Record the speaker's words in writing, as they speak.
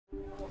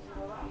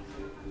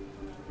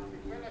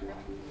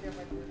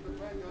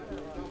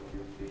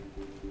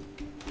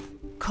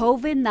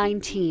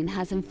COVID-19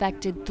 has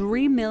infected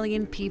 3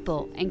 million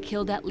people and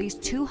killed at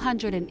least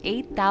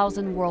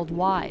 208,000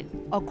 worldwide,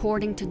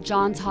 according to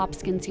Johns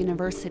Hopkins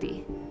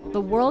University. The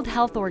World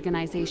Health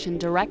Organization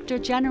Director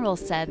General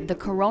said the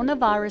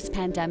coronavirus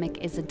pandemic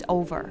isn't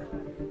over.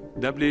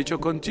 WHO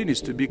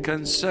continues to be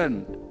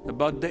concerned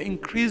about the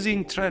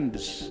increasing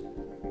trends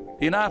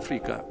in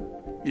Africa,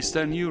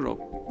 Eastern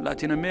Europe,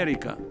 Latin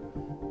America,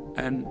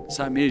 and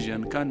some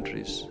Asian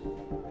countries.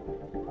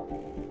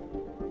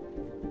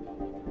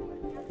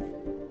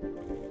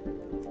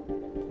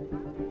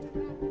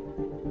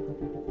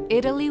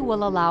 Italy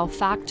will allow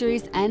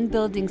factories and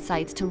building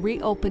sites to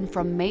reopen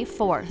from May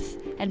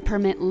 4th and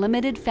permit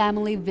limited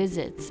family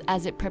visits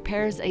as it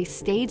prepares a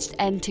staged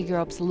end to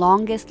Europe's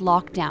longest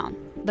lockdown.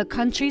 The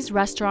country's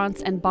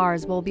restaurants and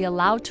bars will be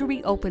allowed to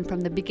reopen from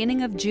the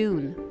beginning of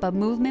June, but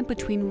movement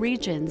between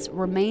regions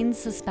remains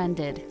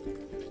suspended.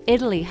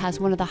 Italy has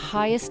one of the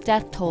highest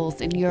death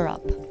tolls in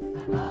Europe.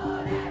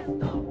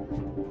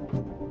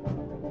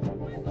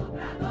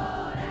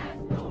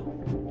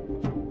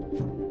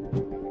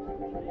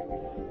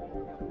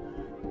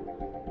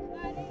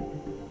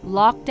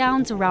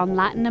 Lockdowns around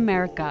Latin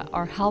America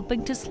are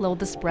helping to slow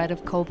the spread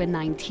of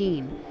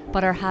COVID-19,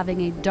 but are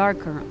having a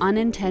darker,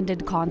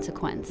 unintended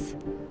consequence: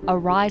 a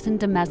rise in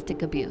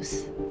domestic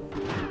abuse.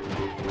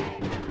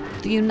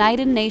 The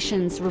United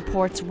Nations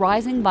reports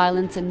rising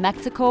violence in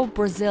Mexico,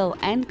 Brazil,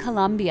 and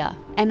Colombia,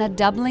 and a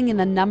doubling in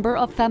the number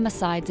of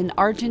femicides in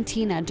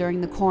Argentina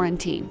during the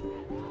quarantine.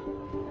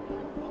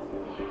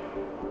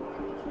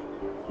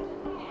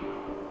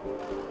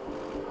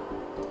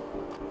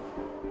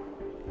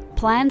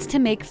 Plans to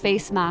make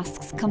face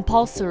masks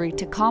compulsory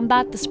to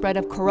combat the spread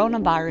of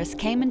coronavirus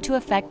came into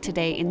effect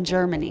today in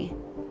Germany.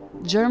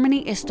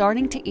 Germany is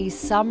starting to ease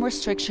some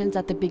restrictions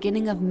at the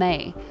beginning of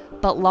May,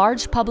 but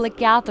large public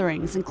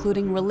gatherings,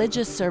 including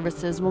religious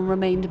services, will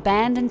remain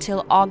banned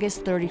until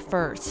August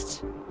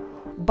 31st.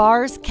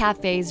 Bars,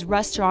 cafes,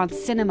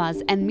 restaurants,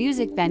 cinemas, and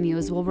music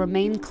venues will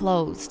remain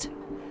closed.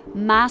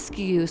 Mask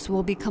use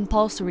will be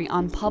compulsory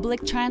on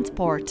public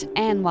transport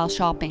and while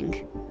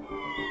shopping.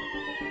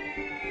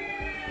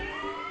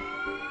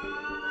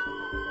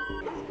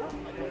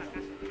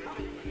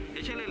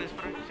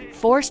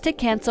 Forced to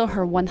cancel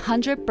her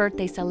 100th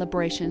birthday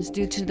celebrations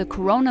due to the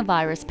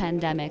coronavirus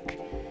pandemic,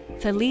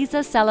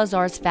 Felisa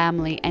Salazar's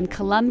family and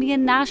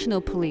Colombian National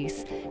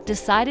Police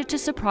decided to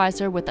surprise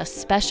her with a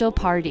special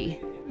party.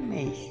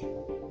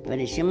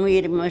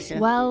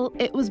 Well,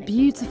 it was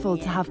beautiful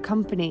to have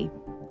company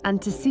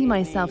and to see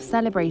myself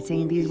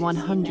celebrating these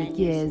 100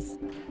 years.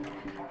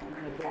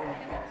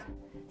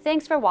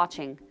 Thanks for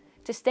watching.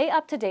 To stay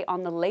up to date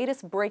on the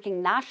latest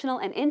breaking national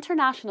and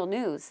international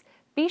news,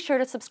 be sure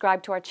to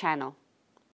subscribe to our channel.